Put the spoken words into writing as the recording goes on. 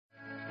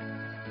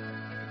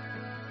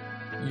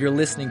You're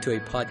listening to a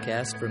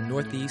podcast from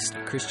Northeast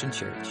Christian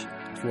Church.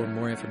 For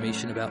more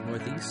information about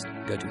Northeast,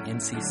 go to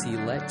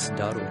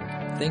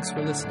ncclex.org. Thanks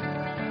for listening.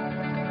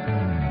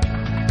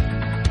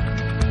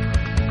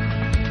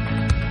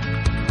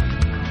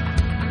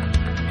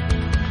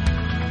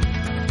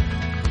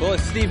 Well,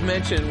 as Steve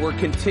mentioned, we're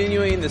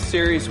continuing the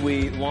series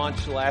we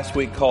launched last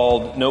week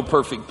called No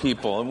Perfect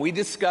People. And we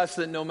discussed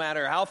that no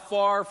matter how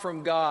far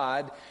from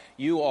God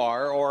you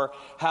are or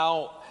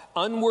how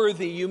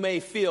unworthy you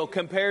may feel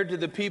compared to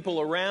the people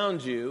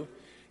around you,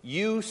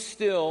 you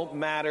still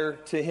matter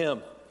to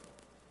Him.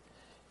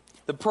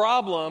 The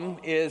problem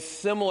is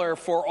similar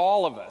for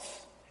all of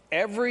us.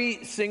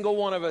 Every single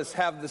one of us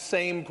have the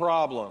same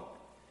problem.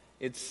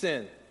 It's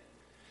sin.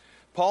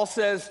 Paul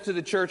says to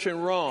the church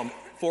in Rome,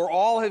 "For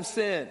all have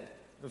sinned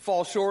and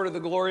fall short of the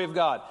glory of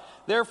God.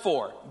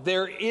 Therefore,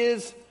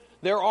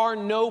 there are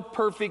no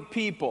perfect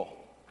people,"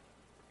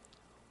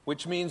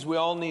 which means we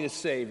all need a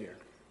Savior.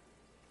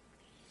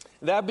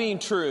 That being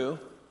true,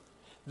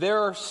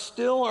 there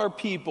still are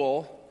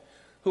people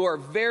who are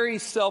very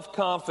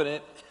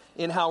self-confident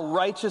in how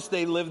righteous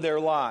they live their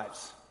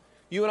lives.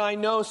 You and I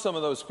know some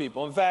of those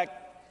people. In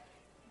fact,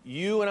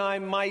 you and I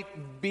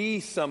might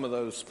be some of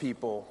those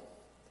people.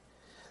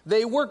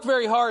 They work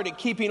very hard at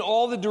keeping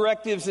all the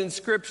directives in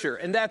Scripture,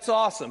 and that's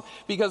awesome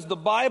because the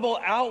Bible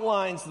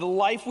outlines the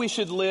life we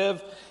should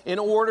live in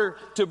order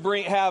to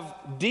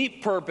have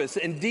deep purpose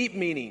and deep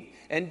meaning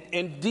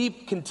and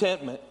deep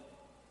contentment.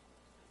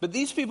 But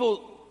these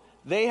people,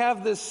 they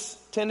have this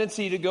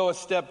tendency to go a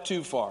step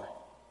too far.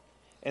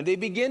 And they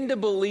begin to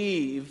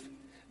believe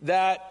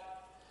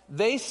that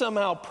they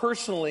somehow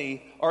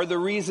personally are the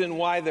reason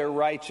why they're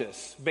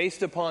righteous,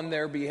 based upon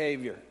their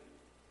behavior.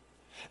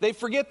 They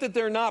forget that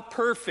they're not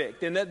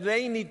perfect and that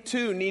they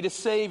need a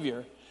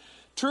Savior.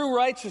 True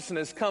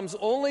righteousness comes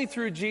only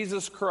through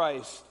Jesus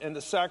Christ and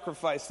the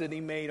sacrifice that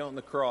He made on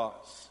the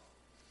cross.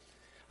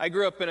 I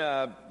grew up in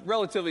a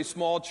relatively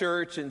small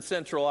church in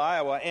central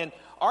Iowa, and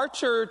our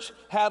church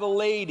had a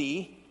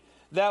lady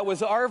that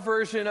was our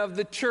version of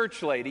the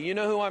church lady. You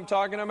know who I'm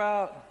talking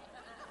about?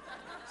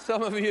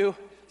 Some of you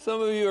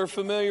are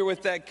familiar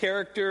with that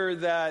character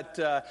that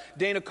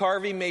Dana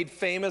Carvey made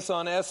famous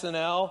on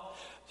SNL.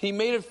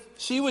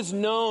 She was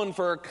known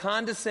for her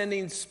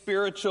condescending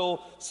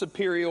spiritual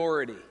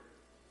superiority.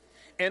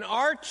 And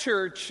our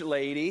church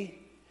lady,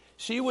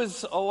 she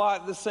was a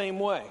lot the same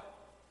way.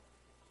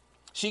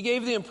 She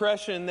gave the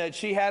impression that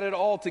she had it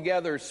all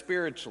together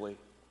spiritually.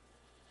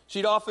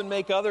 She'd often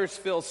make others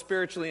feel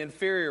spiritually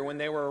inferior when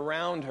they were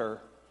around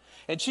her.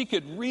 And she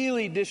could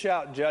really dish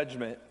out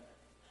judgment.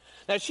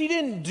 Now, she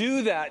didn't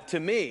do that to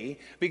me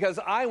because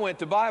I went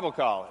to Bible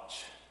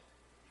college.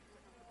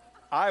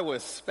 I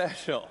was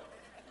special.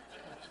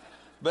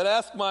 But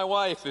ask my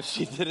wife if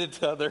she did it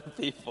to other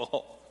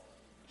people.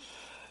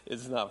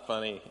 It's not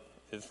funny.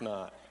 It's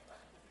not.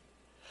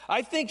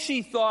 I think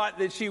she thought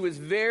that she was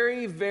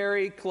very,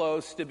 very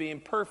close to being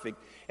perfect,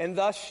 and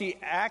thus she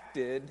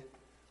acted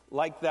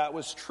like that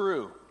was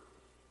true.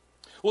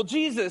 Well,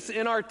 Jesus,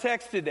 in our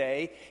text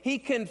today, He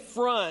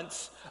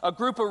confronts a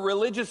group of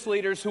religious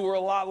leaders who were a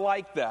lot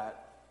like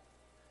that.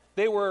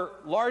 They were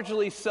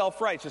largely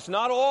self-righteous.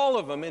 Not all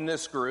of them in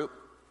this group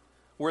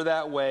were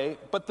that way,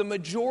 but the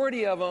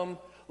majority of them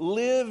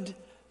lived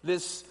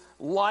this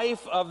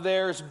life of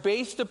theirs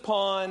based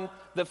upon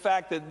the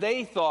fact that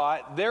they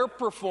thought their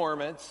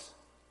performance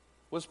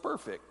was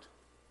perfect.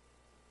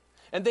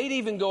 And they'd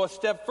even go a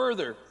step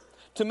further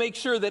to make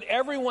sure that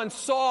everyone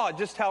saw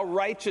just how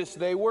righteous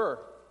they were.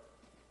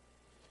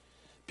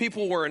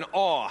 People were in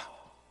awe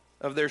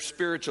of their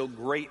spiritual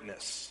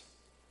greatness.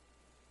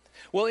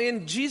 Well,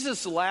 in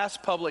Jesus'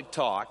 last public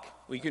talk,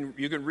 you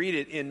can read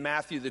it in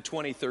Matthew, the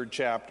 23rd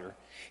chapter.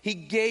 He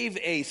gave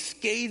a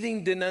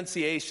scathing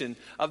denunciation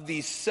of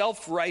these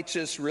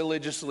self-righteous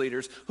religious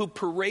leaders who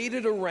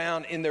paraded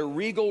around in their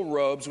regal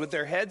robes with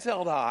their heads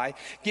held high,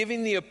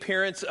 giving the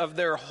appearance of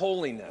their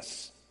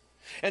holiness.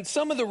 And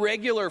some of the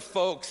regular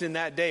folks in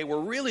that day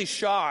were really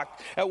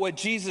shocked at what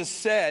Jesus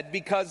said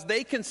because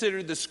they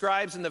considered the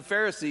scribes and the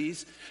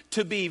Pharisees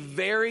to be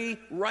very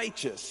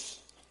righteous.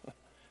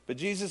 But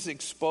Jesus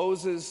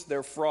exposes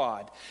their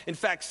fraud. In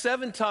fact,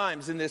 7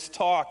 times in this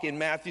talk in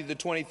Matthew, the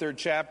 23rd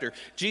chapter,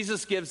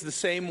 Jesus gives the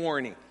same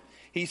warning.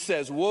 He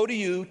says, "Woe to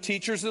you,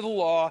 teachers of the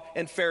law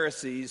and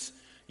Pharisees,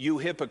 you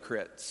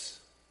hypocrites."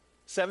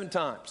 7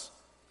 times.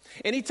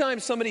 Anytime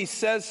somebody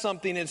says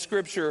something in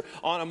Scripture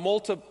on a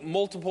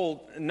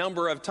multiple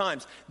number of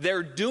times,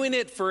 they're doing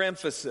it for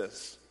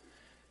emphasis.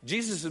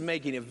 Jesus is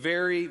making a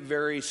very,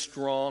 very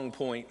strong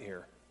point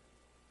here.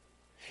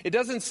 It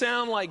doesn't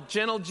sound like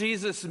gentle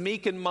Jesus,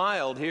 meek and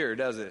mild here,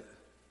 does it?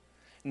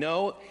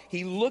 No,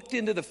 He looked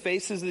into the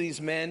faces of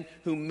these men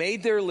who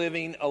made their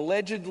living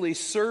allegedly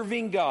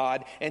serving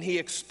God, and He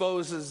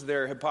exposes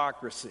their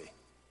hypocrisy.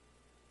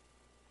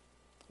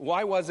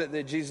 Why was it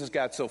that Jesus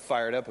got so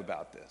fired up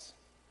about this?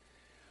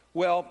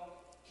 Well,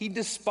 He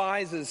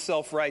despises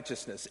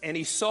self-righteousness, and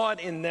He saw it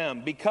in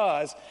them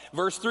because,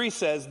 verse 3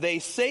 says, they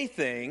say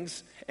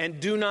things and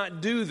do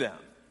not do them.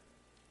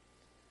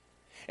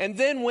 And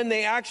then when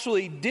they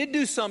actually did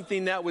do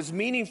something that was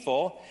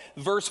meaningful,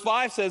 verse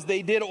 5 says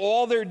they did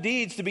all their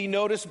deeds to be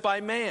noticed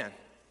by man.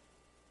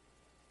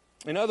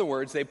 In other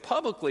words, they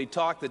publicly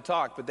talked the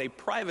talk, but they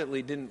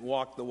privately didn't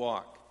walk the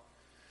walk.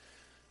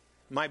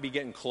 Might be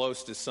getting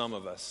close to some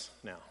of us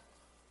now.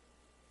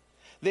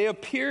 They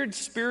appeared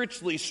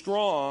spiritually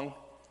strong,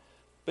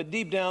 but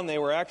deep down they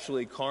were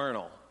actually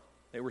carnal.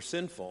 They were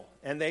sinful,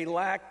 and they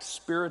lacked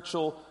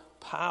spiritual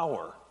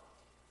power.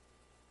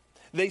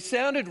 They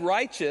sounded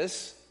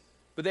righteous,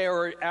 but they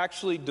were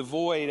actually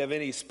devoid of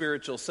any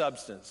spiritual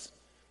substance.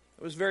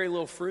 There was very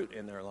little fruit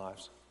in their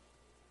lives.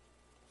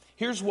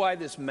 Here's why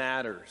this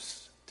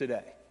matters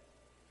today.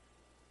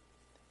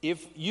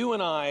 If you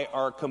and I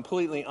are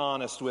completely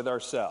honest with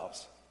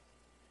ourselves,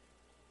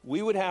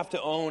 we would have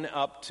to own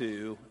up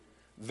to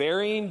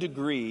varying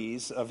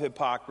degrees of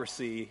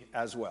hypocrisy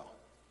as well.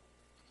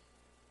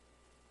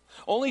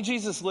 Only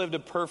Jesus lived a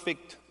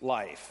perfect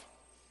life.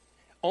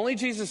 Only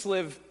Jesus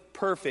lived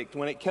perfect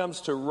when it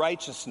comes to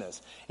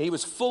righteousness. He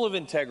was full of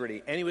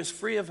integrity, and he was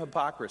free of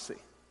hypocrisy.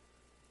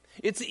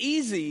 It's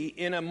easy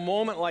in a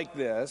moment like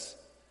this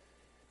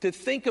to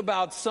think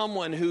about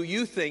someone who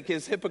you think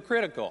is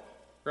hypocritical,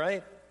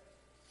 right?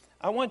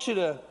 I want you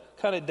to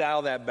kind of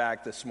dial that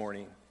back this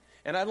morning.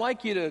 And I'd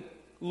like you to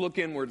look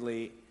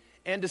inwardly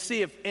and to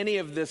see if any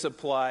of this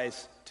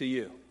applies to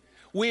you.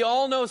 We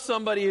all know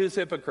somebody who's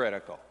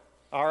hypocritical,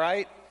 all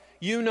right?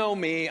 You know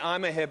me,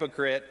 I'm a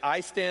hypocrite.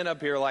 I stand up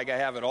here like I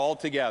have it all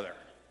together,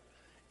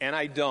 and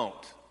I don't.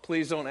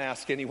 Please don't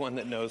ask anyone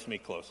that knows me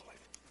closely.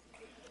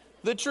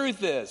 The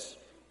truth is,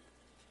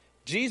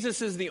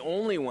 Jesus is the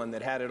only one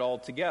that had it all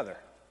together.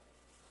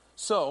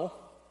 So,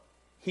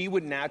 he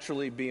would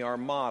naturally be our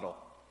model.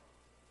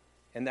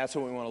 And that's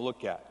what we want to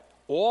look at.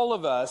 All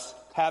of us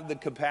have the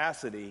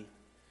capacity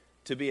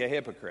to be a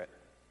hypocrite.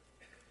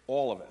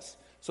 All of us.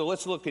 So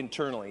let's look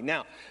internally.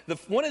 Now,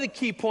 one of the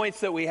key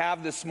points that we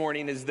have this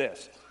morning is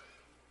this.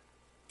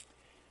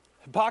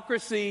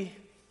 Hypocrisy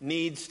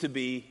needs to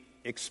be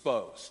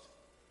exposed.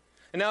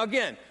 And now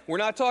again, we're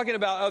not talking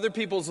about other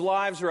people's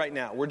lives right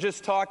now. We're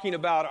just talking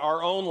about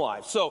our own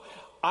lives. So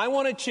I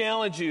want to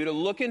challenge you to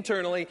look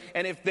internally,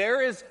 and if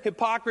there is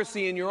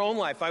hypocrisy in your own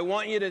life, I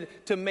want you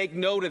to make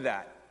note of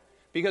that,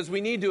 because we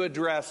need to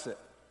address it.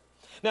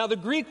 Now, the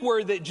Greek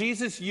word that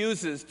Jesus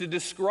uses to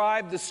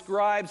describe the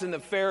scribes and the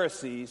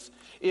Pharisees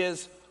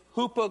is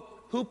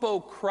hypokrites.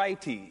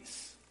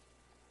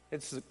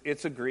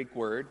 It's a Greek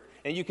word,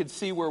 and you can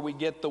see where we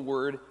get the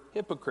word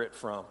hypocrite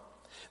from.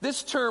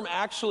 This term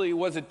actually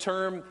was a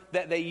term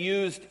that they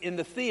used in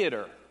the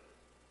theater.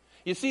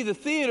 You see, the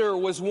theater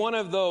was one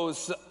of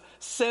those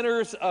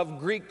centers of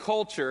Greek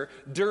culture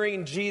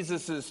during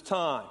Jesus'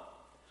 time.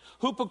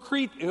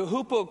 Hypokrites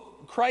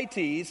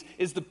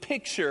is the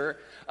picture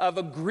of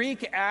a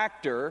Greek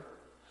actor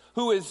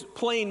who is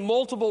playing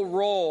multiple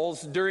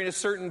roles during a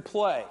certain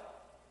play.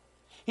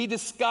 He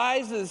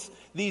disguises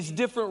these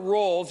different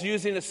roles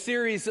using a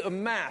series of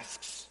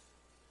masks,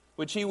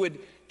 which he would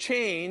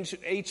change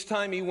each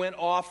time he went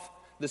off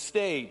the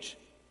stage.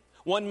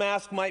 One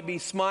mask might be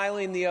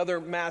smiling, the other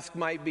mask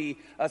might be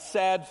a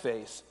sad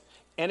face.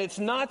 And it's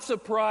not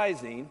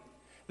surprising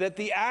that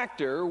the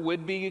actor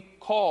would be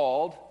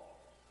called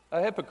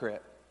a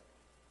hypocrite.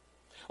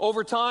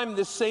 Over time,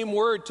 this same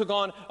word took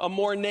on a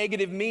more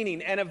negative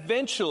meaning, and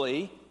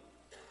eventually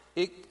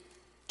it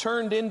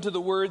turned into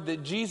the word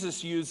that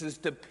Jesus uses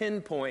to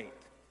pinpoint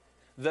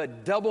the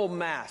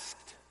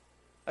double-masked.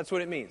 That's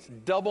what it means,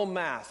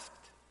 double-masked,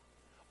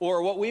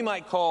 or what we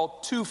might call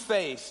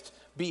two-faced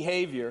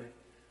behavior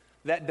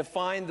that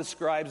defined the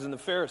scribes and the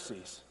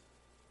Pharisees.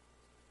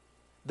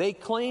 They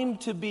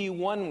claimed to be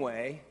one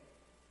way,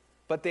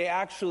 but they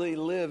actually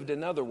lived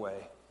another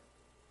way.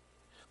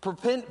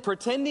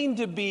 Pretending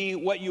to be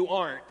what you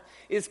aren't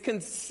is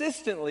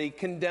consistently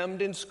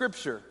condemned in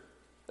Scripture,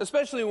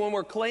 especially when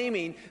we're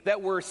claiming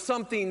that we're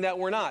something that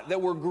we're not,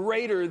 that we're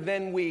greater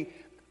than we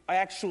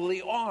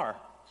actually are.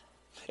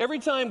 Every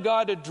time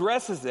God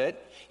addresses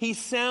it, he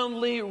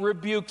soundly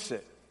rebukes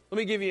it. Let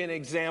me give you an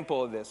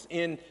example of this.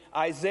 In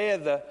Isaiah,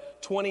 the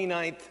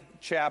 29th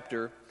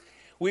chapter,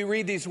 we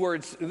read these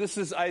words. This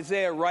is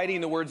Isaiah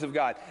writing the words of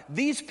God.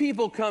 These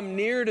people come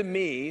near to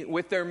me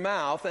with their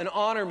mouth and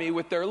honor me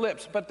with their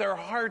lips, but their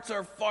hearts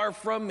are far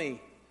from me.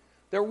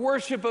 Their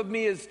worship of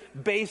me is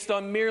based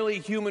on merely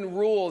human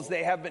rules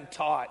they have been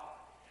taught.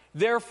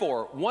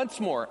 Therefore, once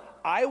more,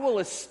 I will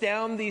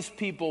astound these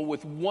people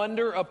with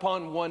wonder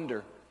upon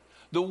wonder.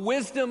 The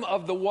wisdom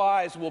of the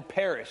wise will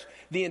perish.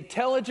 The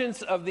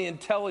intelligence of the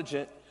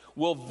intelligent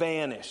will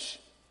vanish.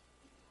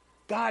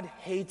 God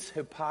hates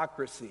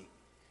hypocrisy.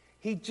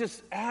 He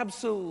just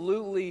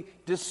absolutely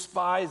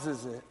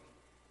despises it.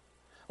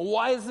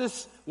 Why is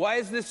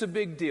this a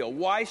big deal?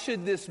 Why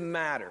should this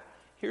matter?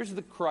 Here's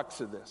the crux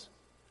of this.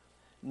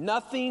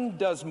 Nothing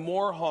does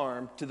more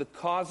harm to the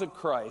cause of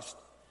Christ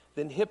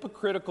than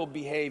hypocritical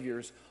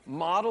behaviors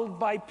modeled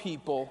by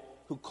people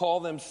who call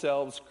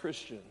themselves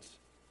Christians.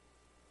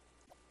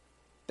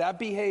 That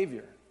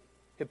behavior,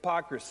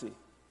 hypocrisy,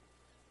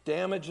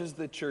 damages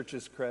the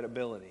church's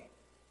credibility.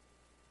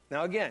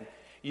 Now again,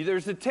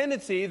 There's a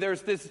tendency,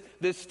 there's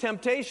this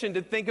temptation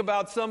to think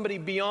about somebody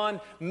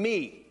beyond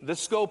me, the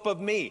scope of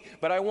me.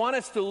 But I want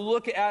us to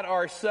look at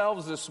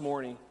ourselves this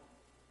morning.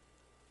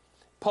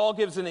 Paul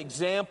gives an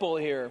example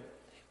here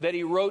that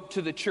he wrote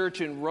to the church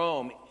in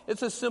Rome.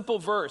 It's a simple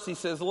verse. He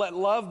says, let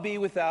love be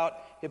without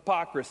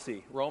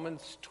hypocrisy.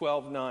 Romans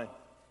 12:9.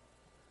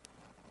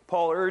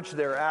 Paul urged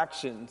their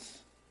actions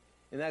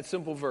in that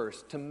simple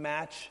verse to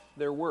match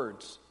their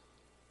words.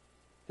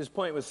 His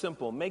point was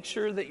simple. Make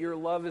sure that your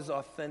love is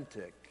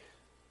authentic.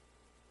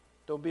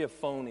 Don't be a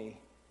phony.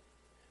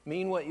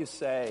 Mean what you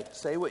say.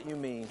 Say what you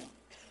mean.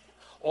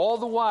 All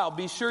the while,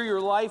 be sure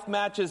your life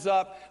matches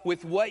up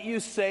with what you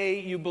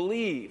say you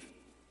believe.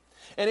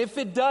 And if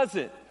it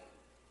doesn't,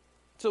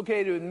 it's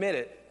okay to admit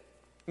it.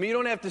 I mean, you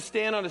don't have to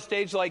stand on a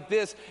stage like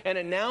this and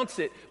announce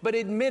it, but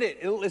admit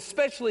it,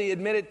 especially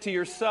admit it to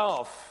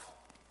yourself.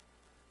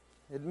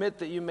 Admit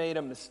that you made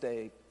a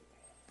mistake.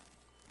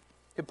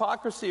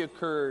 Hypocrisy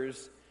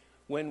occurs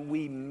when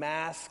we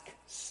mask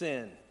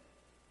sin.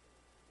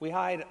 We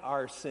hide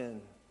our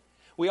sin.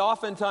 We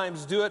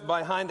oftentimes do it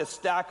behind a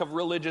stack of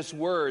religious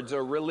words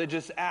or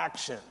religious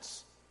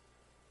actions.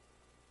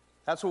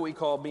 That's what we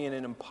call being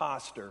an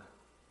imposter.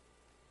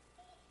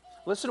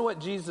 Listen to what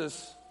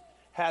Jesus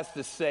has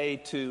to say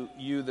to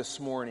you this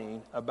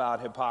morning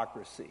about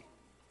hypocrisy.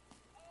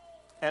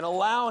 And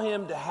allow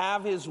him to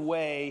have his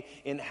way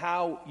in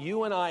how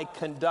you and I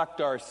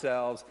conduct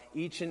ourselves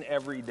each and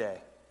every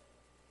day.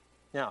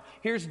 Now,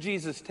 here's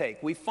Jesus'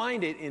 take. We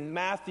find it in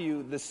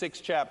Matthew, the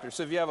 6th chapter.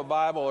 So if you have a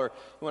Bible or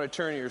you want to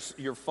turn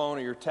your phone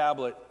or your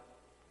tablet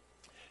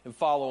and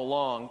follow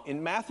along,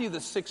 in Matthew, the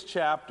 6th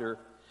chapter,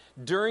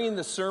 during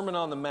the Sermon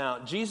on the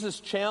Mount, Jesus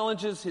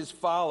challenges his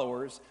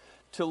followers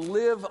to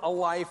live a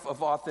life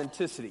of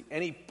authenticity.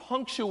 And he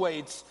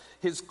punctuates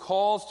his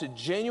calls to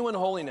genuine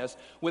holiness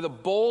with a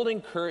bold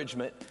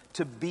encouragement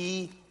to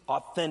be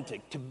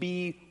authentic, to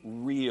be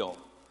real.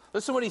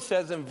 Listen to what he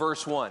says in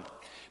verse 1.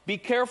 Be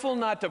careful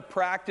not to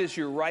practice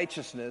your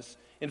righteousness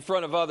in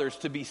front of others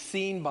to be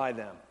seen by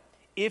them.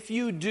 If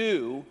you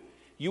do,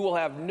 you will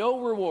have no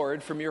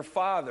reward from your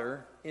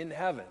Father in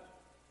heaven.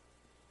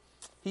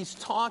 He's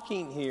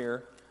talking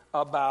here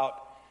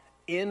about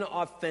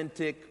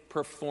inauthentic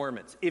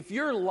performance. If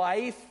your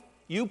life,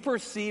 you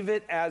perceive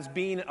it as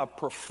being a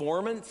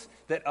performance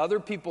that other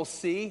people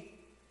see,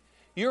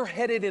 you're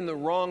headed in the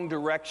wrong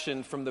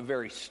direction from the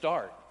very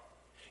start.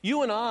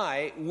 You and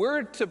I,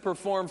 we're to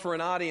perform for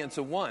an audience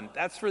of one.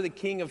 That's for the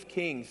King of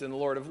Kings and the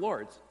Lord of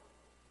Lords.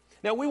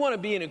 Now, we want to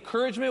be an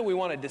encouragement. We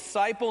want to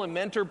disciple and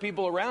mentor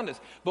people around us.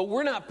 But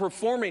we're not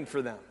performing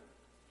for them.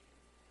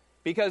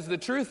 Because the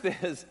truth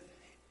is,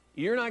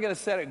 you're not going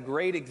to set a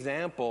great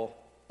example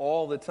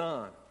all the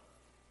time.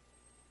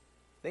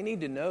 They need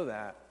to know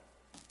that.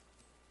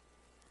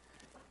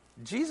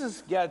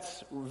 Jesus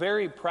gets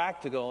very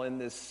practical in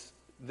this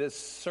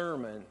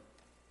sermon.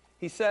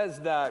 He says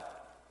that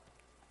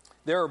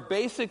there are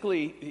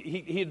basically,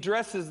 he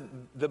addresses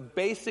the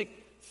basic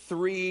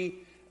three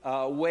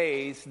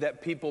ways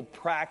that people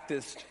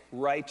practiced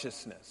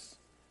righteousness.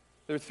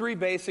 There are three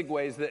basic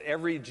ways that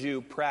every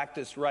Jew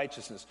practiced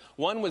righteousness.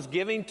 One was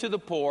giving to the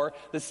poor,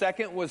 the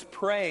second was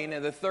praying,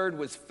 and the third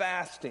was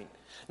fasting.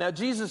 Now,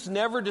 Jesus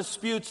never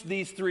disputes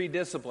these three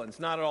disciplines,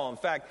 not at all. In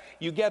fact,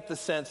 you get the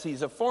sense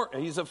he's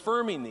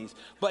affirming these.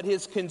 But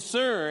his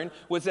concern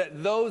was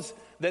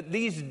that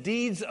these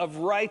deeds of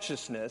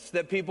righteousness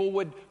that people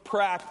would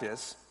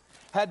practice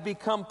had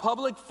become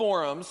public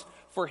forums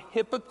for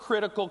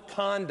hypocritical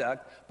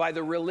conduct by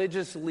the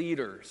religious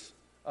leaders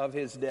of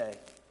his day.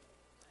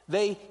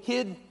 They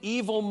hid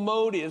evil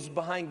motives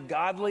behind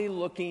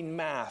godly-looking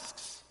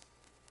masks.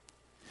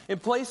 In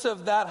place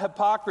of that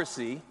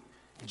hypocrisy,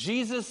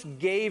 Jesus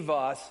gave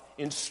us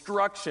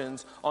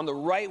instructions on the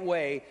right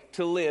way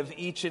to live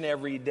each and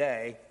every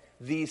day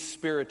these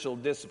spiritual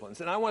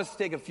disciplines. And I want us to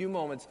take a few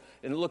moments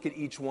and look at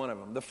each one of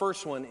them. The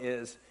first one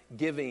is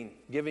giving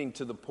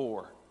to the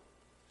poor.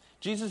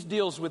 Jesus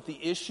deals with the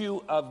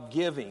issue of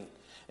giving.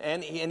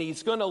 And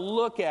he's going to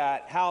look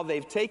at how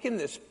they've taken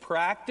this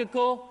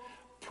practical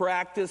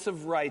practice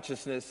of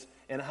righteousness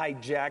and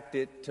hijacked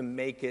it to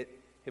make it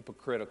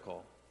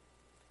hypocritical.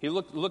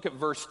 Look at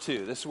verse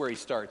 2. This is where he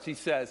starts. He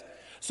says,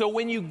 so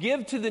when you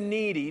give to the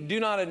needy, do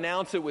not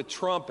announce it with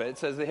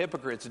trumpets, as the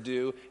hypocrites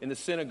do in the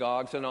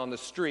synagogues and on the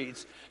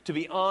streets, to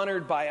be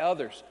honored by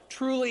others.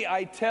 Truly,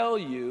 I tell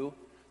you,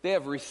 they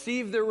have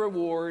received their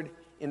reward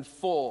in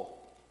full.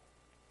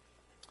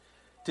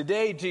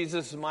 Today,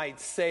 Jesus might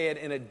say it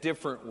in a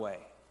different way.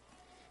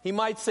 He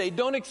might say,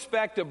 don't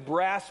expect a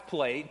brass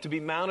plate to be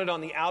mounted on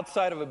the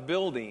outside of a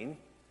building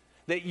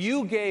that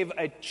you gave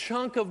a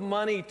chunk of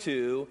money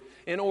to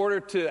in order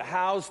to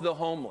house the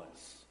homeless.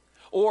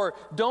 Or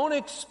don't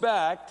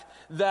expect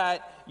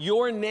that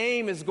your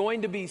name is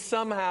going to be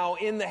somehow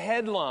in the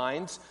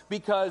headlines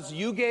because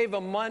you gave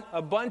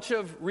a bunch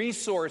of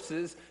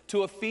resources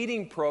to a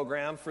feeding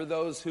program for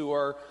those who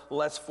are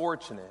less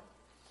fortunate.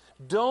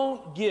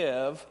 Don't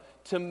give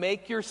to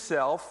make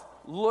yourself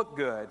look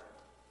good.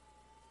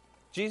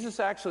 Jesus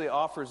actually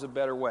offers a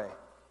better way.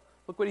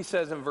 Look what he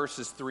says in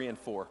verses 3 and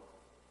 4.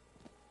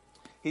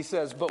 He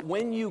says, but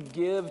when you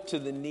give to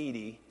the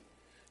needy,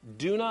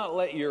 do not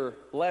let your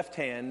left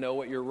hand know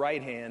what your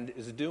right hand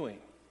is doing,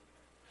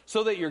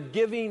 so that your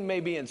giving may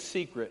be in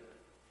secret.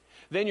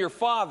 Then your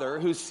Father,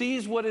 who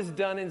sees what is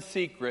done in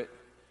secret,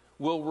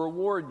 will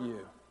reward you.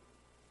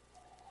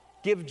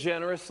 Give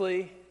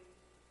generously,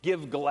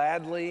 give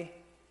gladly,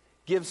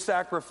 give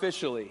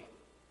sacrificially,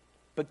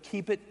 but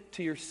keep it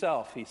to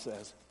yourself, he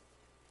says.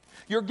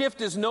 Your gift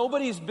is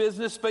nobody's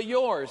business but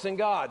yours and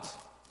God's,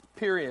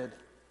 period.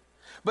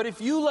 But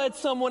if you let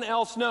someone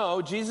else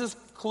know, Jesus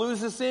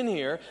clues us in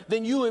here,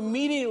 then you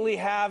immediately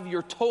have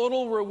your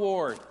total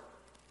reward.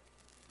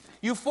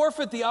 You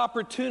forfeit the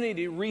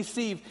opportunity to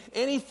receive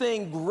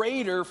anything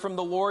greater from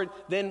the Lord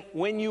than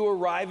when you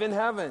arrive in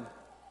heaven.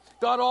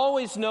 God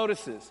always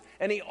notices,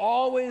 and he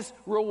always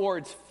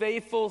rewards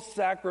faithful,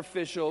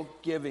 sacrificial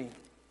giving.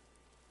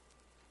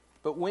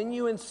 But when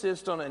you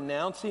insist on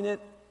announcing it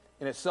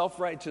in a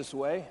self-righteous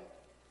way,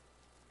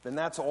 then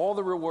that's all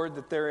the reward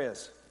that there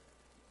is.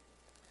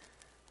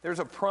 There's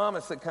a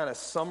promise that kind of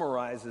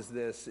summarizes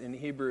this in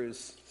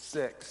Hebrews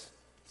 6.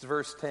 It's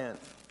verse 10.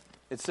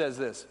 It says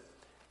this,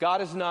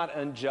 God is not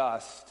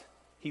unjust.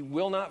 He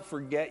will not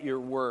forget your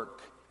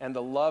work and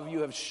the love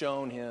you have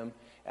shown him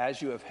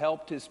as you have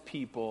helped his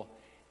people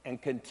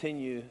and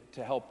continue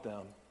to help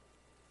them.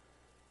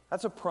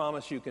 That's a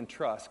promise you can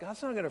trust.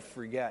 God's not going to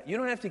forget. You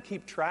don't have to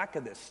keep track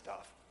of this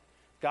stuff.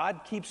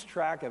 God keeps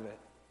track of it.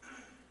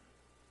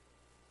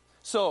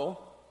 So,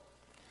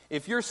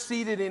 if you're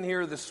seated in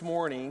here this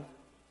morning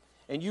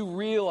and you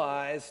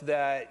realize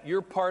that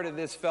you're part of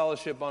this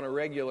fellowship on a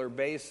regular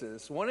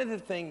basis, one of the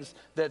things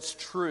that's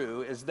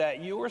true is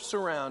that you are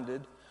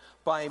surrounded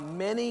by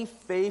many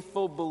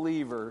faithful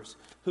believers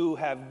who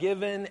have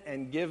given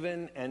and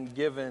given and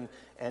given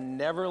and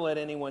never let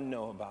anyone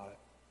know about it.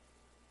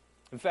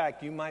 In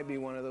fact, you might be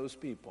one of those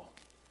people.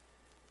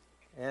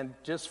 And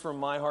just from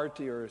my heart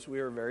to yours, we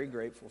are very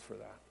grateful for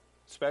that.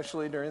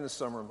 Especially during the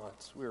summer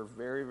months. We are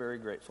very, very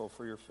grateful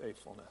for your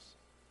faithfulness.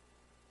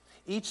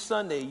 Each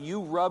Sunday,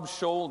 you rub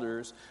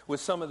shoulders with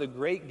some of the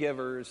great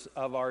givers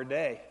of our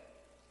day.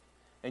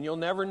 And you'll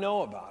never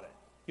know about it.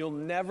 You'll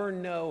never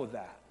know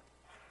that.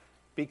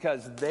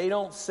 Because they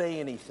don't say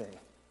anything.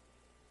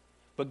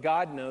 But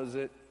God knows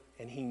it,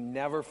 and he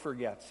never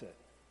forgets it.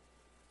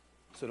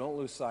 So don't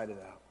lose sight of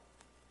that.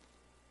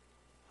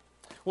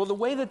 Well, the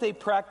way that they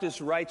practice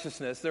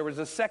righteousness, there was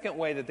a second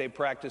way that they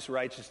practice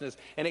righteousness,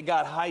 and it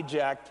got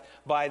hijacked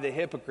by the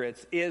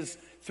hypocrites, is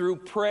through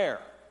prayer.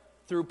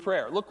 Through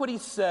prayer. Look what he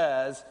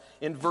says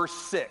in verse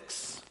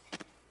 6.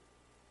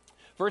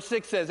 Verse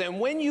 6 says, and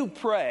when you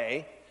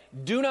pray,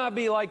 do not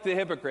be like the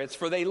hypocrites,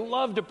 for they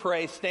love to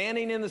pray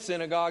standing in the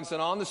synagogues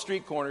and on the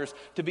street corners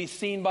to be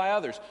seen by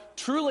others.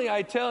 Truly,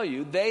 I tell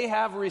you, they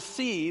have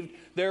received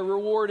their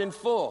reward in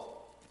full.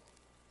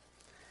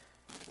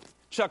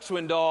 Chuck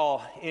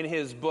Swindoll, in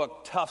his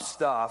book, Tough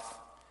Stuff,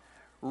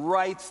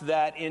 writes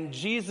that in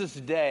Jesus'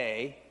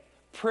 day,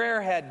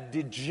 prayer had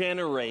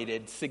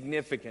degenerated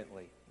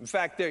significantly. In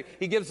fact,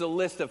 he gives a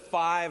list of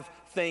 5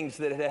 things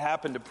that had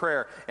happened to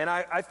prayer. And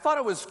I thought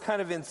it was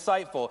kind of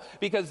insightful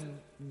because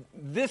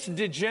this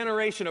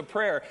degeneration of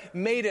prayer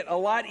made it a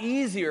lot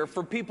easier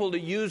for people to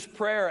use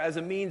prayer as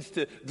a means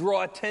to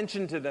draw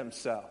attention to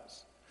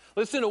themselves.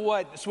 Listen to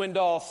what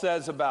Swindoll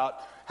says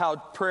about how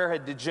prayer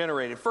had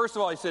degenerated. First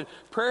of all, he said,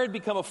 prayer had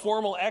become a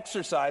formal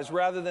exercise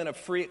rather than a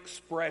free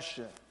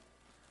expression.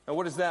 Now,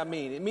 what does that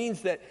mean? It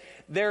means that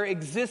there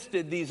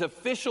existed these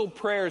official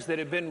prayers that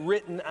had been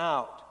written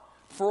out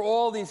for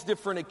all these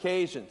different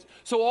occasions.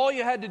 So all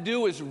you had to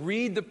do was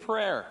read the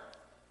prayer.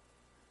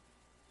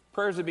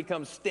 Prayers had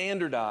become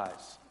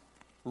standardized,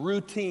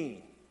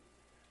 routine,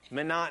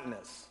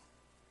 monotonous.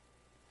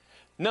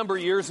 A number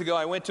of years ago,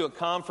 I went to a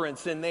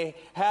conference, and they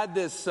had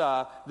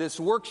this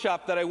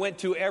workshop that I went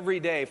to every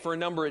day for a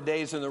number of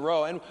days in a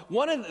row. And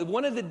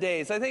one of the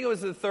days, I think it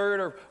was the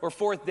third or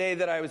fourth day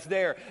that I was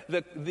there,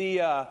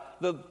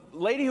 the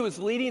lady who was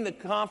leading the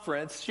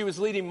conference, she was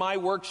leading my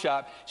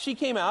workshop, she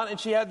came out and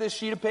she had this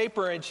sheet of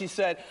paper and she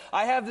said,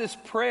 I have this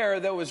prayer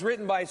that was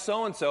written by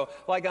so-and-so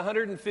like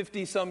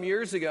 150 some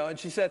years ago. And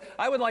she said,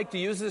 I would like to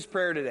use this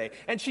prayer today.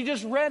 And she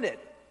just read it.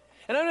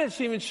 And I'm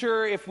not even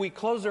sure if we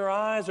closed our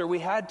eyes or we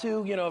had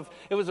to, if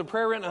it was a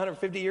prayer written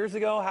 150 years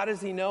ago, how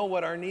does he know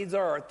what our needs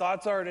are, our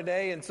thoughts are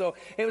today? And so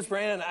it was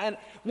praying. And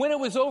when it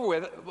was over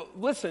with,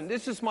 listen,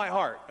 this is my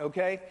heart,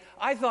 okay?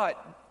 I thought,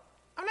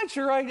 I'm not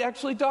sure I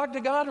actually talked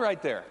to God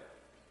right there.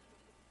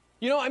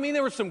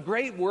 There were some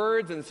great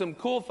words and some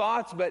cool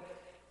thoughts, but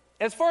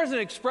as far as an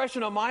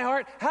expression of my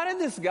heart, how did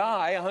this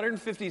guy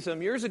 150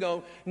 some years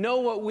ago know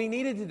what we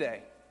needed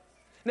today?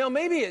 Now,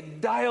 maybe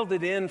it dialed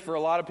it in for a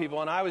lot of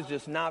people, and I was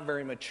just not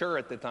very mature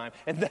at the time,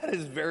 and that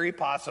is very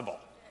possible,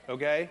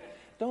 okay?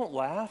 Don't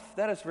laugh.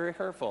 That is very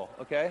hurtful,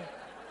 okay?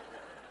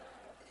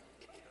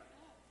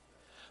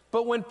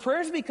 But when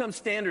prayers become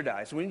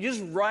standardized, when you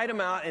just write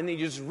them out and you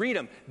just read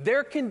them,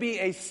 there can be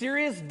a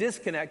serious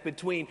disconnect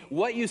between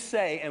what you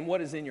say and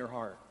what is in your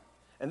heart.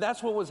 And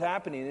that's what was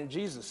happening in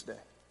Jesus' day.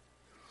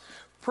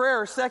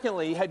 Prayer,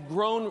 secondly, had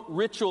grown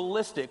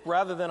ritualistic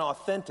rather than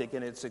authentic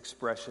in its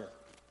expression.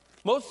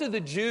 Most of the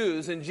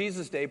Jews in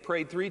Jesus' day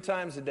prayed 3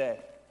 times a day.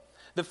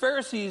 The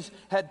Pharisees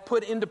had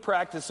put into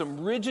practice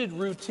some rigid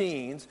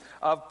routines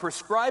of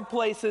prescribed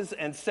places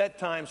and set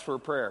times for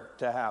prayer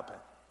to happen.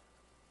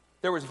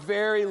 There was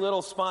very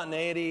little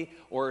spontaneity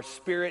or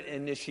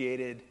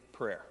spirit-initiated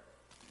prayer.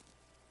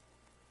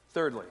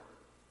 Thirdly,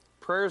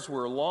 prayers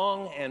were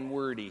long and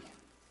wordy.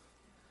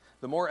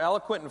 The more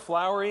eloquent and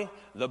flowery,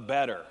 the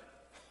better.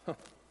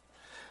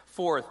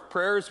 Fourth,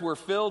 prayers were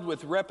filled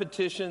with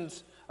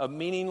repetitions of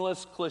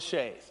meaningless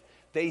cliches.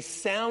 They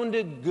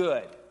sounded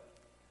good,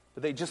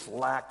 but they just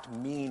lacked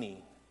meaning.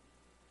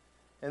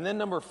 And then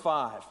number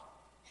 5,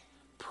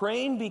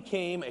 praying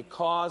became a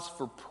cause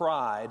for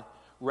pride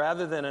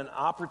rather than an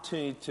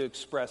opportunity to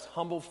express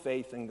humble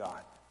faith in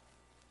God.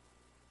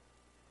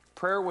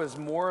 Prayer was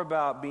more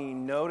about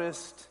being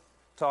noticed,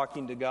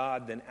 talking to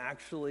God, than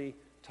actually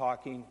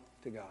talking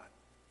to God.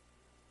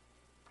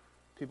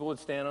 People would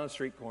stand on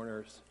street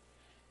corners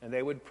and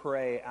they would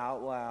pray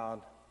out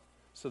loud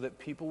so that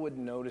people would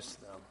notice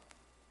them.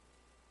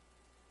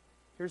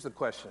 Here's the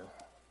question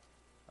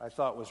I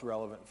thought was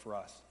relevant for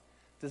us.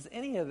 Does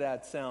any of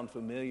that sound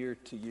familiar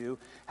to you?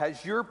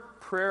 Has your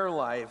prayer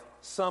life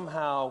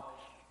somehow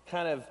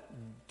kind of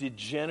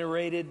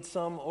degenerated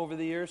some over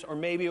the years, or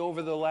maybe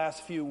over the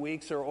last few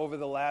weeks or over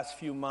the last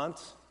few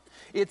months?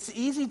 It's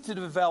easy to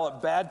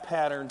develop bad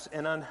patterns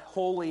and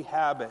unholy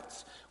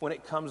habits when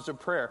it comes to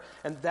prayer.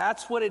 And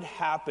that's what had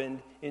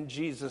happened in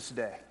Jesus'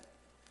 day.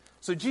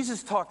 So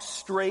Jesus talked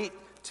straight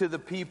to the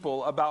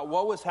people about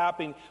what was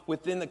happening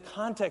within the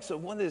context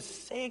of one of the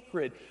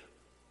sacred,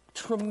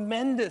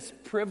 tremendous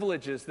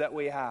privileges that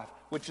we have,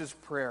 which is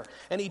prayer.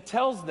 And he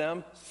tells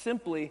them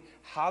simply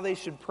how they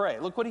should pray.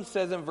 Look what he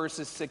says in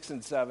verses 6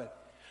 and 7.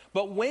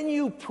 But when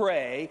you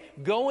pray,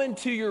 go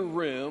into your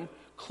room,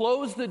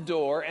 close the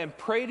door, and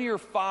pray to your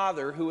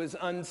Father who is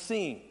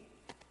unseen.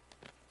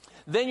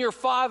 Then your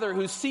Father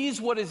who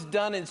sees what is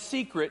done in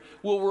secret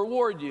will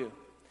reward you.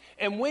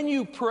 And when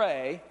you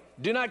pray,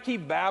 do not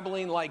keep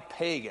babbling like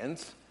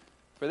pagans,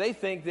 for they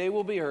think they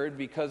will be heard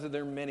because of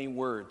their many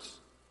words.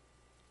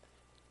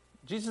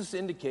 Jesus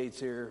indicates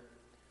here,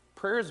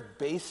 prayer is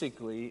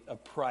basically a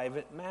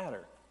private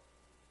matter.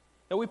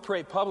 Now, we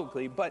pray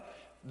publicly, but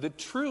the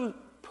true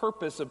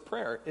purpose of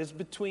prayer is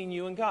between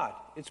you and God.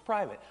 It's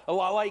private. A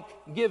lot like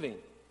giving.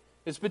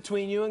 It's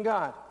between you and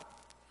God.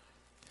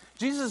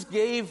 Jesus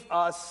gave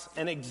us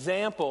an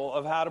example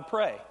of how to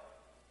pray.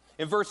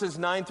 In verses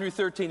 9 through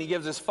 13, he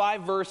gives us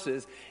 5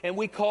 verses, and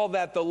we call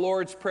that the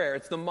Lord's Prayer.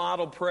 It's the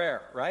model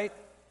prayer, right?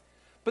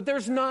 But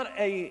there's not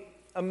a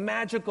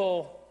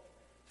magical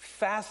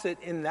facet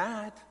in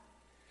that.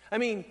 I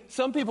mean,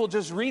 some people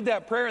just read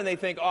that prayer and they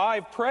think, oh,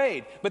 I've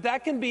prayed. But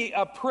that can be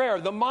a prayer.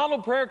 The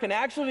model prayer can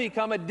actually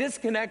become a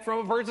disconnect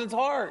from a person's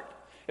heart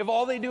if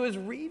all they do is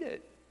read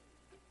it.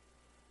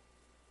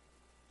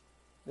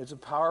 It's a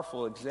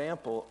powerful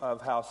example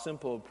of how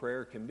simple a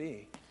prayer can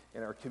be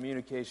in our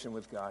communication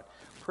with God.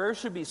 Prayer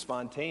should be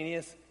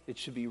spontaneous. It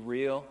should be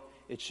real.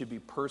 It should be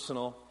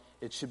personal.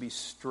 It should be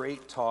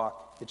straight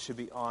talk. It should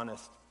be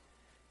honest.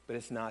 But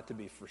it's not to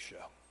be for show.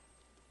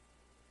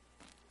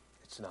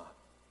 It's not.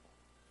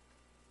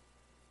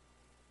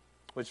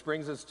 Which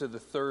brings us to the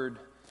third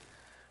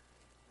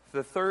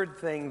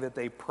thing that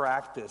they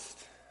practiced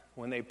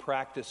when they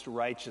practiced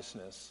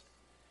righteousness.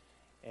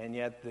 And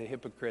yet the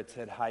hypocrites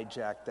had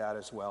hijacked that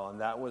as well, and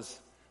that was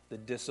the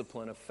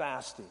discipline of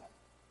fasting.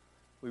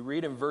 We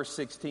read in verse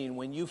 16,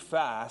 when you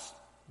fast,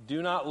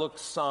 do not look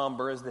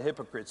somber as the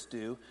hypocrites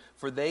do,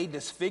 for they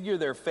disfigure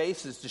their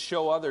faces to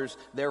show others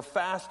they're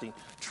fasting.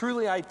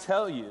 Truly I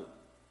tell you,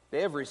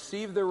 they have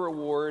received their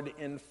reward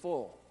in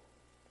full.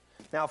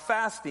 Now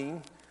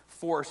fasting,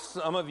 for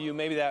some of you,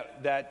 maybe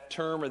that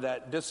term or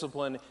that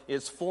discipline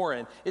is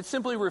foreign. It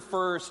simply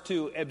refers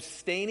to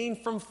abstaining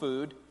from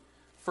food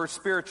for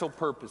spiritual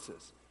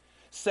purposes.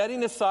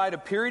 Setting aside a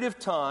period of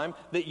time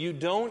that you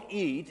don't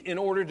eat in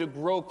order to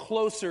grow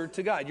closer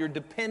to God. You're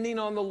depending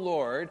on the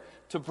Lord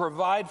to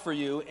provide for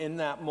you in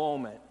that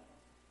moment.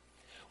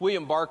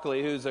 William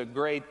Barclay, who's a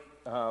great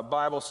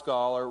Bible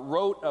scholar,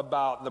 wrote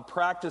about the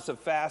practice of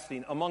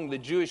fasting among the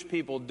Jewish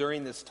people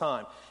during this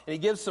time. And he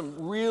gives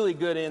some really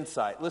good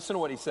insight. Listen to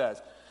what he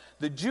says.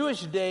 The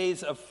Jewish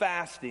days of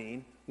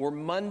fasting were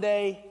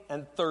Monday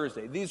and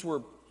Thursday. These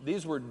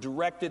were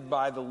directed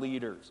by the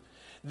leaders.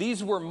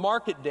 These were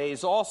market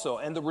days also,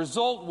 and the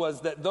result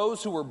was that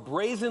those who were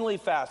brazenly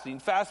fasting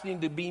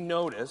to be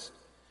noticed,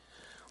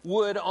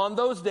 would on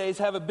those days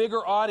have a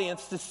bigger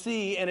audience to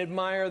see and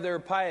admire their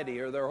piety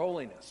or their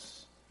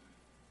holiness.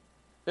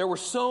 There were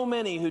so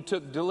many who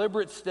took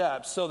deliberate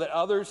steps so that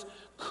others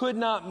could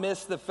not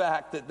miss the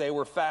fact that they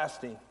were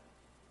fasting.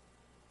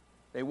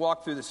 They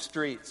walked through the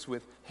streets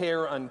with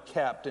hair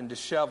unkept and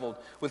disheveled,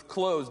 with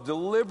clothes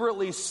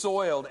deliberately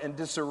soiled and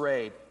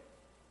disarrayed.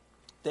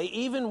 They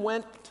even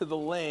went to the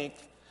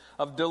length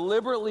of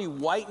deliberately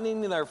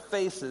whitening their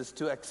faces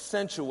to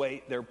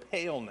accentuate their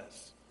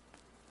paleness.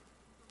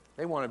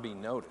 They want to be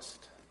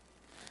noticed.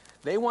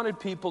 They wanted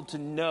people to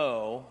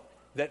know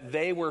that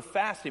they were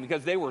fasting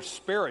because they were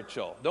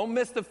spiritual. Don't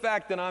miss the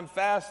fact that I'm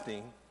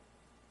fasting.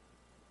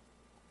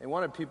 They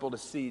wanted people to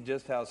see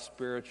just how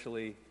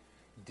spiritually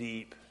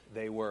deep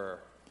they were.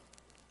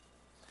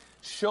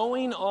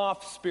 Showing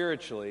off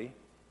spiritually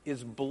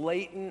is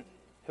blatant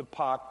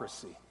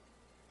hypocrisy,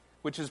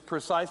 which is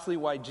precisely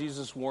why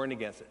Jesus warned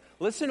against it.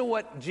 Listen to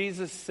what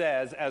Jesus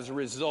says as a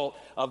result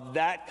of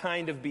that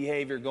kind of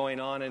behavior going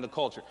on in the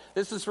culture.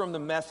 This is from the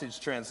Message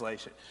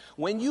translation.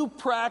 When you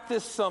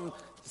practice some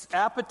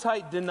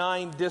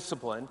appetite-denying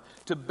discipline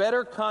to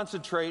better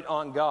concentrate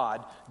on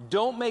God,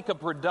 don't make a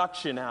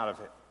production out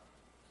of it.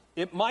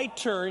 It might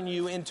turn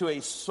you into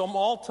a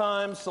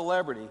small-time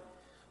celebrity,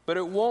 but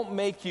it won't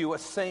make you a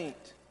saint.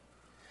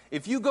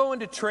 If you go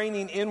into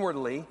training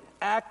inwardly,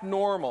 act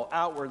normal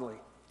outwardly.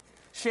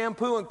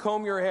 Shampoo and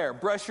comb your hair,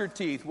 brush your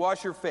teeth,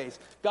 wash your face.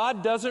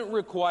 God doesn't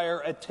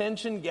require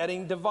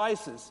attention-getting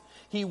devices.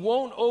 He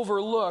won't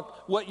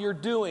overlook what you're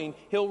doing.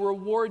 He'll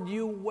reward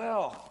you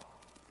well.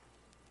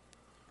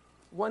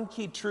 One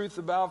key truth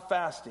about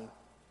fasting,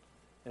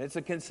 and it's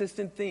a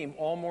consistent theme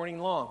all morning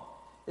long,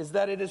 is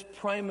that it is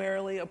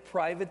primarily a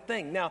private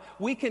thing. Now,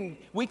 we can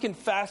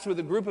fast with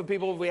a group of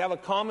people if we have a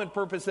common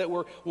purpose that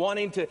we're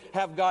wanting to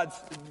have God's,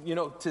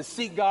 to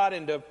seek God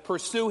and to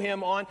pursue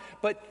Him on.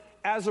 But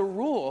as a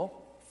rule,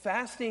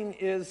 fasting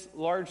is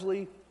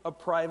largely a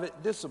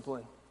private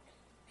discipline.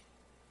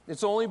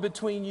 It's only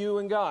between you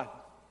and God.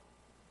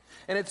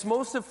 And it's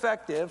most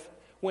effective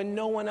when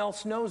no one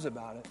else knows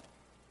about it.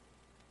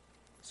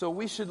 So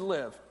we should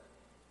live,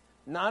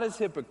 not as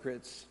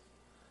hypocrites,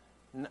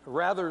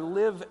 rather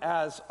live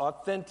as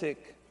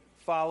authentic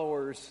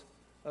followers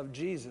of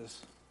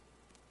Jesus.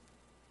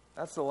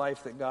 That's the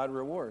life that God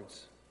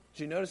rewards.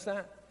 Did you notice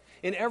that?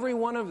 In every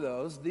one of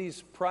those,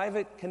 these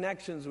private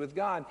connections with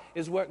God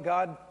is what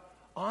God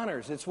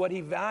honors. It's what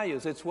He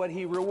values. It's what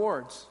He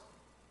rewards.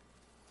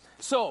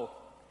 So,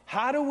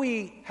 how do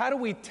we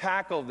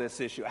tackle this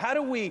issue? How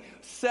do we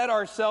set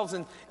ourselves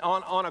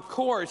on a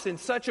course in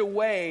such a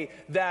way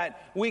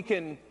that we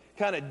can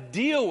kind of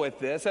deal with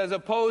this as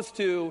opposed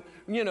to,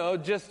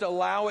 just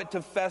allow it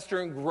to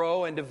fester and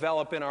grow and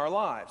develop in our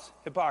lives?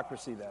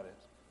 Hypocrisy, that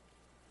is.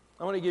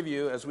 I want to give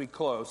you, as we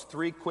close,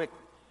 three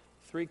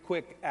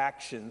quick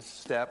action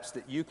steps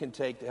that you can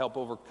take to help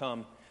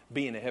overcome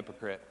being a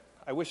hypocrite.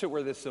 I wish it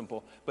were this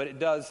simple, but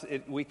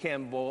we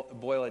can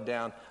boil it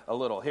down a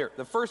little. Here,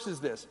 the first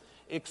is this.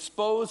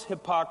 Expose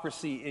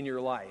hypocrisy in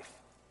your life.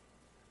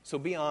 So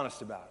be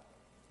honest about it.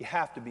 You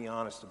have to be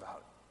honest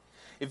about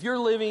it. If you're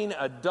living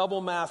a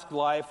double-masked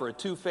life or a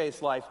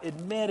two-faced life,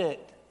 admit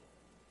it.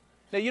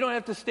 Now, you don't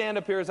have to stand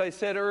up here, as I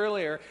said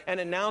earlier,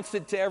 and announce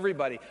it to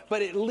everybody,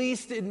 but at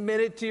least admit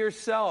it to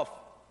yourself.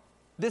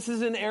 This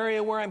is an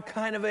area where I'm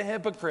kind of a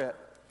hypocrite.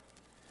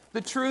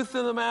 The truth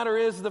of the matter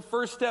is, the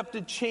first step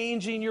to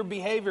changing your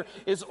behavior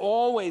is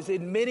always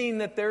admitting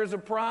that there's a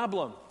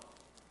problem.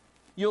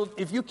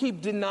 If you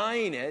keep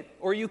denying it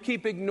or you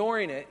keep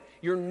ignoring it,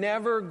 you're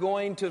never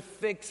going to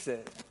fix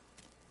it.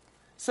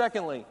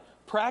 Secondly,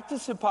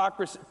 practicing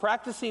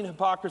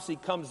hypocrisy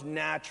comes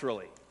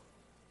naturally.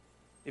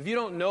 If you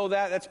don't know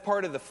that, that's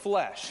part of the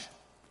flesh.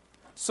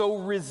 So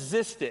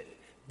resist it.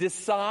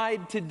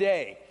 Decide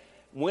today,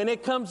 when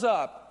it comes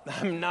up,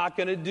 I'm not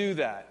going to do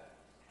that.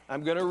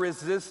 I'm going to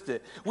resist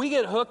it. We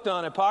get hooked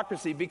on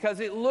hypocrisy because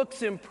it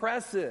looks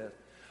impressive.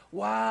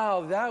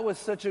 Wow, that was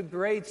such a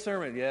great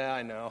sermon. Yeah,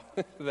 I know.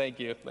 Thank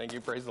you.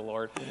 Praise the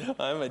Lord.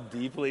 I'm a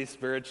deeply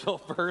spiritual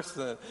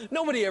person.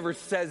 Nobody ever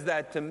says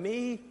that to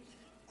me.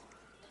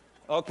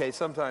 Okay,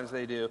 sometimes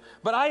they do.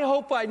 But I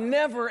hope I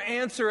never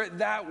answer it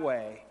that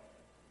way.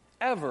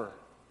 Ever.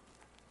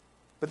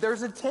 But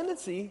there's a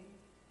tendency,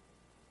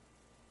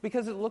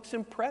 because it looks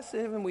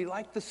impressive and we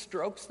like the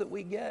strokes that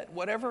we get,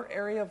 whatever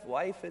area of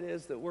life it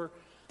is that we're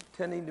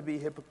tending to be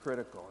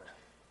hypocritical in.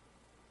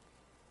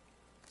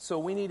 So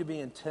we need to be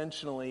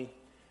intentionally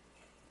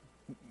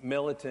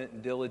militant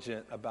and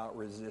diligent about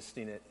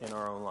resisting it in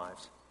our own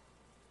lives.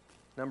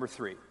 Number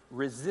 3,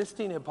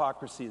 resisting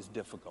hypocrisy is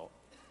difficult.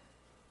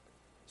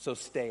 So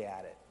stay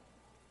at it.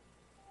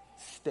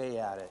 Stay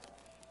at it.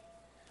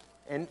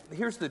 And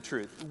here's the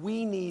truth.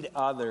 We need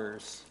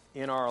others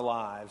in our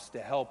lives to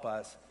help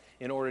us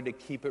in order to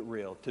keep it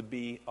real, to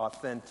be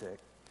authentic.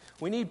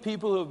 We need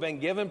people who have been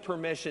given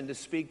permission to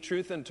speak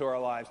truth into our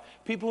lives.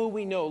 People who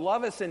we know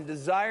love us and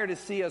desire to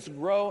see us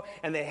grow,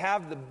 and they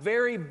have the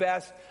very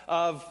best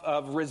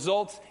of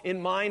results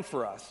in mind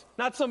for us.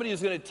 Not somebody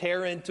who's going to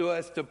tear into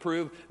us to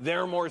prove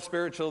they're more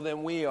spiritual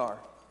than we are.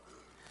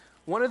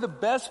 One of the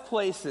best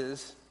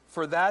places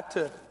for that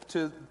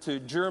to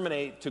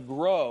germinate, to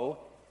grow,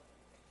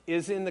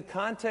 is in the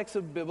context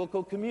of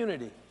biblical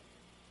community.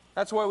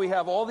 That's why we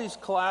have all these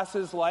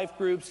classes, life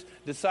groups,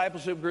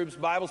 discipleship groups,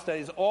 Bible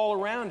studies all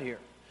around here.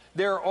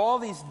 There are all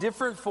these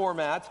different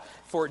formats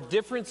for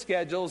different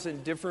schedules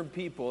and different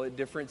people at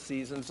different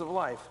seasons of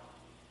life.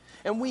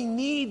 And we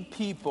need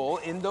people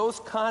in those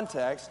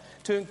contexts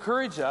to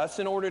encourage us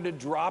in order to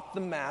drop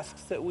the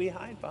masks that we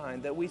hide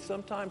behind, that we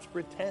sometimes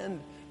pretend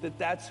that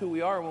that's who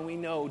we are when we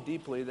know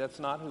deeply that's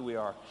not who we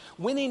are.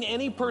 Winning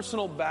any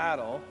personal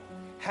battle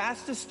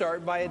has to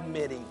start by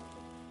admitting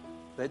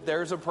that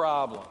there's a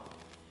problem.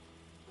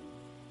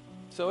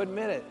 So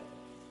admit it.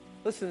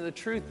 Listen, the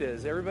truth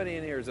is, everybody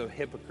in here is a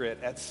hypocrite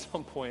at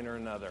some point or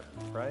another,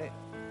 right?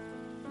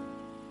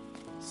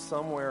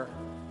 Somewhere,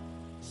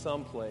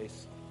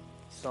 someplace,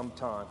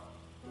 sometime.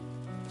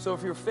 So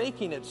if you're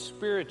faking it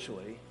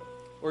spiritually,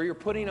 or you're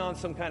putting on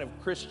some kind of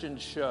Christian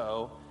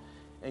show,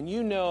 and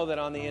you know that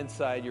on the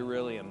inside you're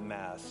really a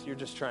mess, you're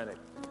just trying to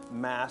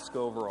mask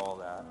over all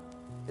that,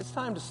 it's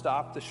time to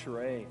stop the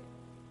charade.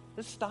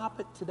 Just stop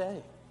it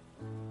today.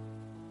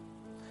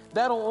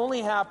 That'll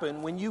only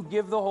happen when you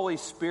give the Holy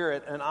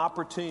Spirit an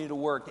opportunity to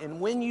work. And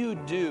when you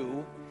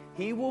do,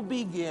 He will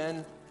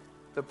begin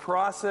the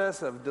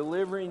process of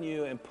delivering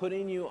you and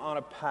putting you on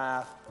a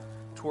path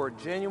toward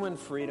genuine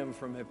freedom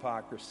from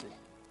hypocrisy.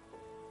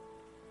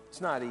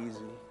 It's not easy.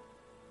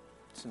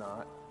 It's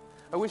not.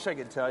 I wish I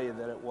could tell you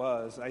that it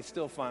was. I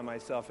still find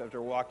myself, after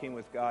walking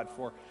with God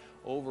for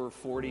over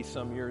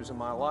 40-some years of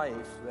my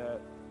life, that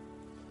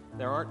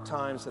there aren't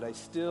times that I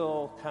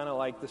still kind of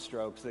like the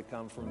strokes that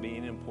come from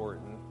being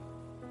important.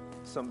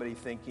 Somebody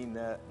thinking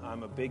that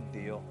I'm a big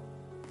deal.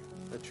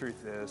 The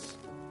truth is,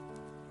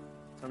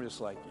 I'm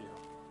just like you.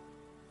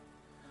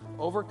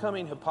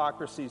 Overcoming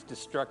hypocrisy's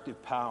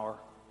destructive power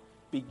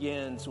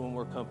begins when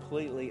we're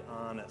completely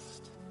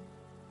honest.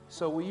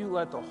 So will you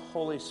let the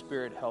Holy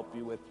Spirit help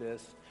you with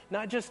this?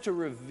 Not just to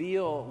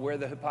reveal where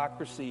the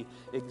hypocrisy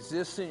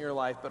exists in your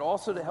life, but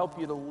also to help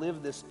you to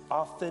live this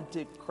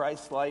authentic,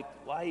 Christ-like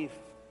life.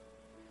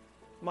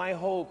 My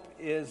hope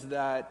is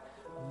that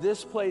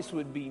this place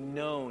would be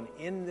known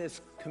in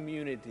this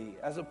community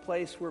as a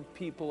place where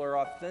people are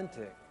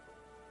authentic,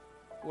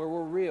 where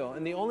we're real.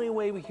 And the only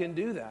way we can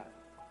do that,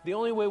 the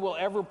only way we'll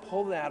ever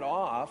pull that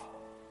off,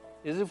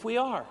 is if we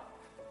are.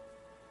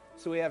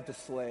 So we have to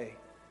slay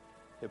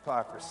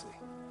hypocrisy.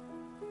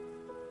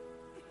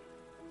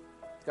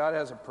 God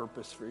has a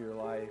purpose for your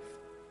life.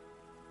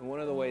 And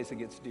one of the ways it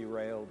gets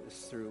derailed is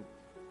through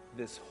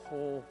this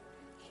whole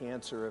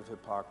cancer of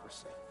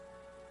hypocrisy.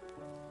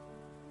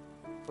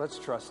 Let's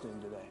trust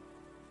Him today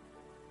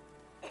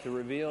to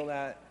reveal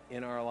that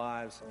in our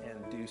lives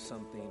and do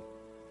something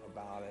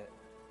about it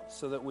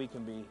so that we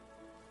can be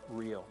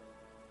real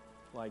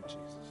like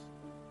Jesus.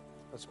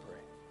 Let's pray.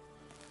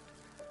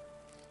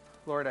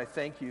 Lord, I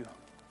thank you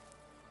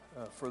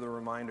for the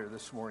reminder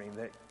this morning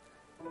that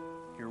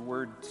your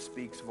word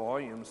speaks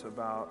volumes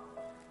about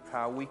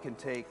how we can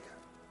take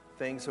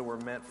things that were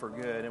meant for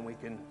good and we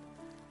can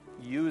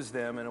use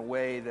them in a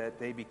way that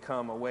they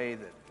become a way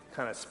that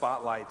kind of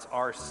spotlights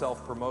our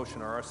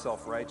self-promotion or our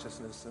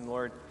self-righteousness. And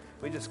Lord,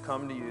 we just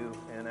come to you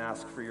and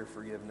ask for your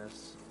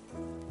forgiveness.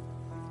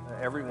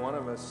 Every one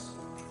of us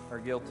are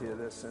guilty of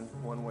this in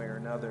one way or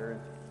another.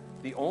 And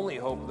the only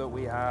hope that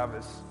we have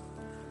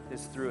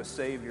is through a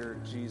Savior,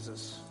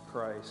 Jesus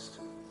Christ.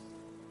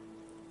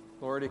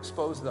 Lord,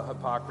 expose the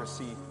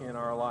hypocrisy in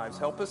our lives.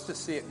 Help us to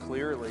see it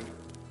clearly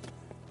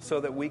so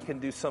that we can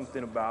do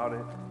something about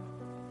it.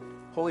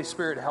 Holy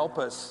Spirit, help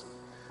us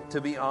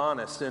to be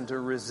honest and to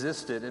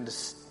resist it and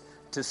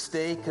to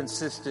stay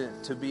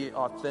consistent, to be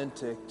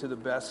authentic to the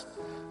best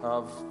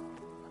of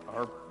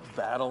our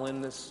battle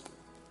in this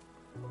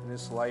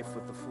life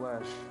with the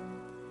flesh.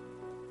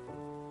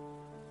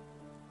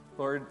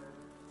 Lord,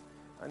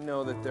 I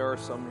know that there are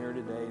some here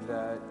today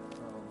that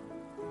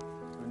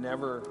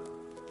never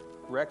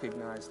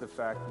recognize the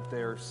fact that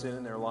there's sin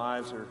in their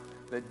lives or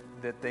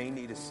that they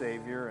need a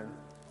Savior, and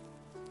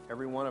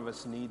every one of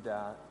us need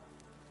that.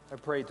 I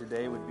pray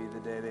today would be the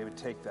day they would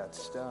take that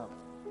step,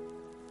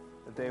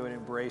 that they would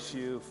embrace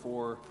you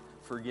for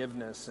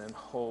forgiveness and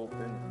hope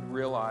and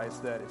realize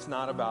that it's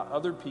not about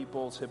other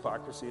people's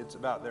hypocrisy, it's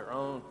about their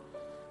own,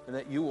 and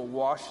that you will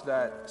wash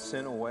that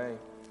sin away.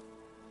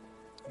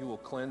 You will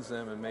cleanse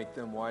them and make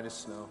them white as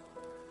snow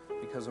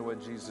because of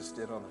what Jesus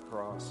did on the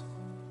cross.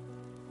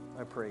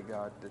 I pray,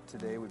 God, that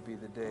today would be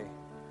the day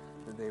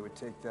that they would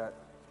take that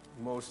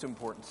most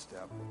important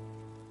step.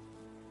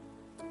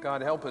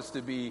 God, help us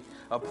to be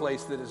a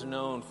place that is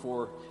known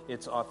for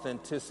its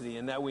authenticity,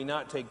 and that we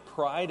not take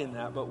pride in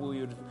that, but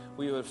we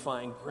would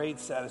find great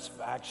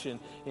satisfaction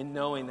in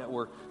knowing that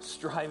we're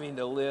striving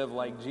to live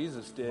like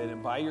Jesus did.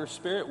 And by your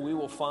Spirit, we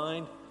will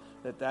find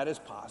that that is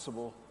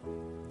possible.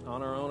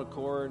 On our own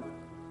accord,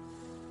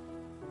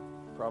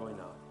 probably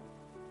not.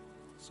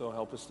 So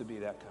help us to be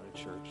that kind of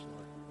church,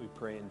 Lord. We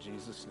pray in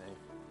Jesus' name.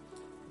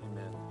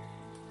 Amen.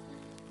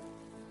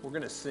 We're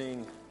going to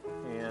sing,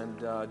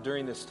 and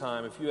during this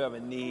time, if you have a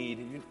need,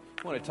 you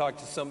want to talk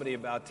to somebody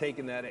about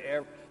taking that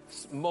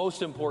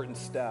most important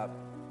step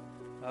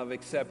of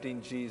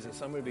accepting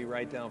Jesus, I'm going to be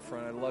right down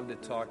front. I'd love to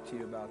talk to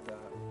you about that.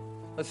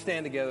 Let's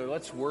stand together.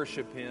 Let's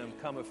worship Him.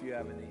 Come if you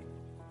have a need.